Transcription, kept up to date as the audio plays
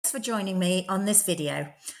Thanks for joining me on this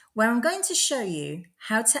video, where I'm going to show you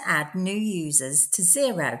how to add new users to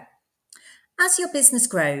Xero. As your business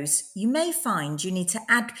grows, you may find you need to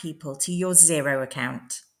add people to your Xero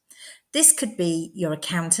account. This could be your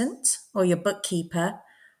accountant or your bookkeeper,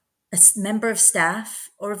 a member of staff,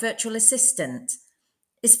 or a virtual assistant.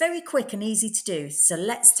 It's very quick and easy to do, so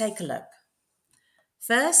let's take a look.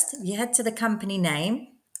 First, you head to the company name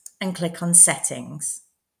and click on Settings,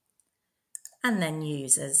 and then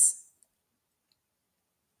Users.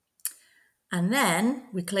 And then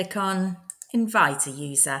we click on Invite a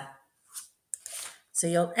User. So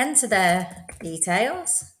you'll enter their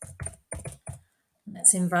details.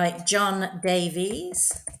 Let's invite John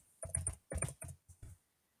Davies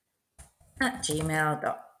at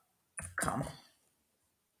gmail.com.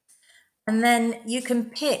 And then you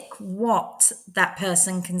can pick what that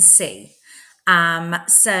person can see.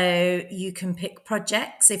 So you can pick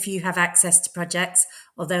projects if you have access to projects,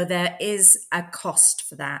 although there is a cost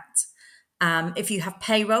for that. If you have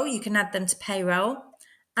payroll, you can add them to payroll.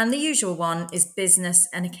 And the usual one is business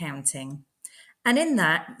and accounting. And in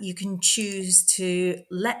that, you can choose to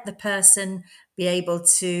let the person be able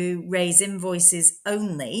to raise invoices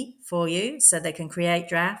only for you, so they can create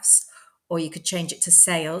drafts, or you could change it to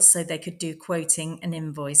sales so they could do quoting and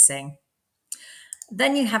invoicing.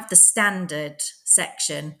 Then you have the standard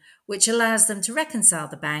section, which allows them to reconcile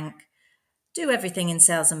the bank, do everything in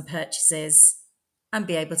sales and purchases, and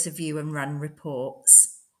be able to view and run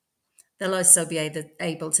reports. They'll also be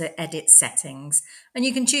able to edit settings, and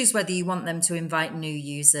you can choose whether you want them to invite new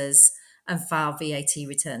users and file VAT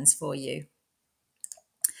returns for you.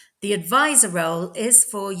 The advisor role is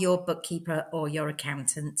for your bookkeeper or your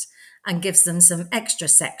accountant and gives them some extra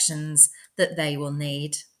sections that they will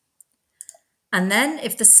need. And then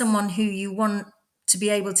if there's someone who you want to be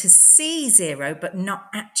able to see Xero but not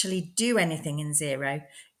actually do anything in Xero,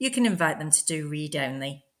 you can invite them to do read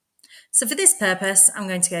only. So for this purpose, I'm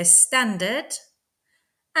going to go standard,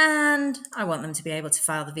 and I want them to be able to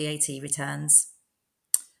file the VAT returns.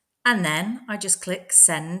 And then I just click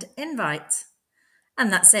send invite.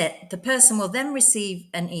 And that's it. The person will then receive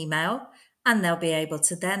an email and they'll be able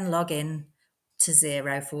to then log in to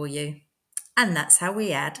Xero for you. And that's how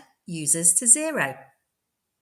we add users to Xero.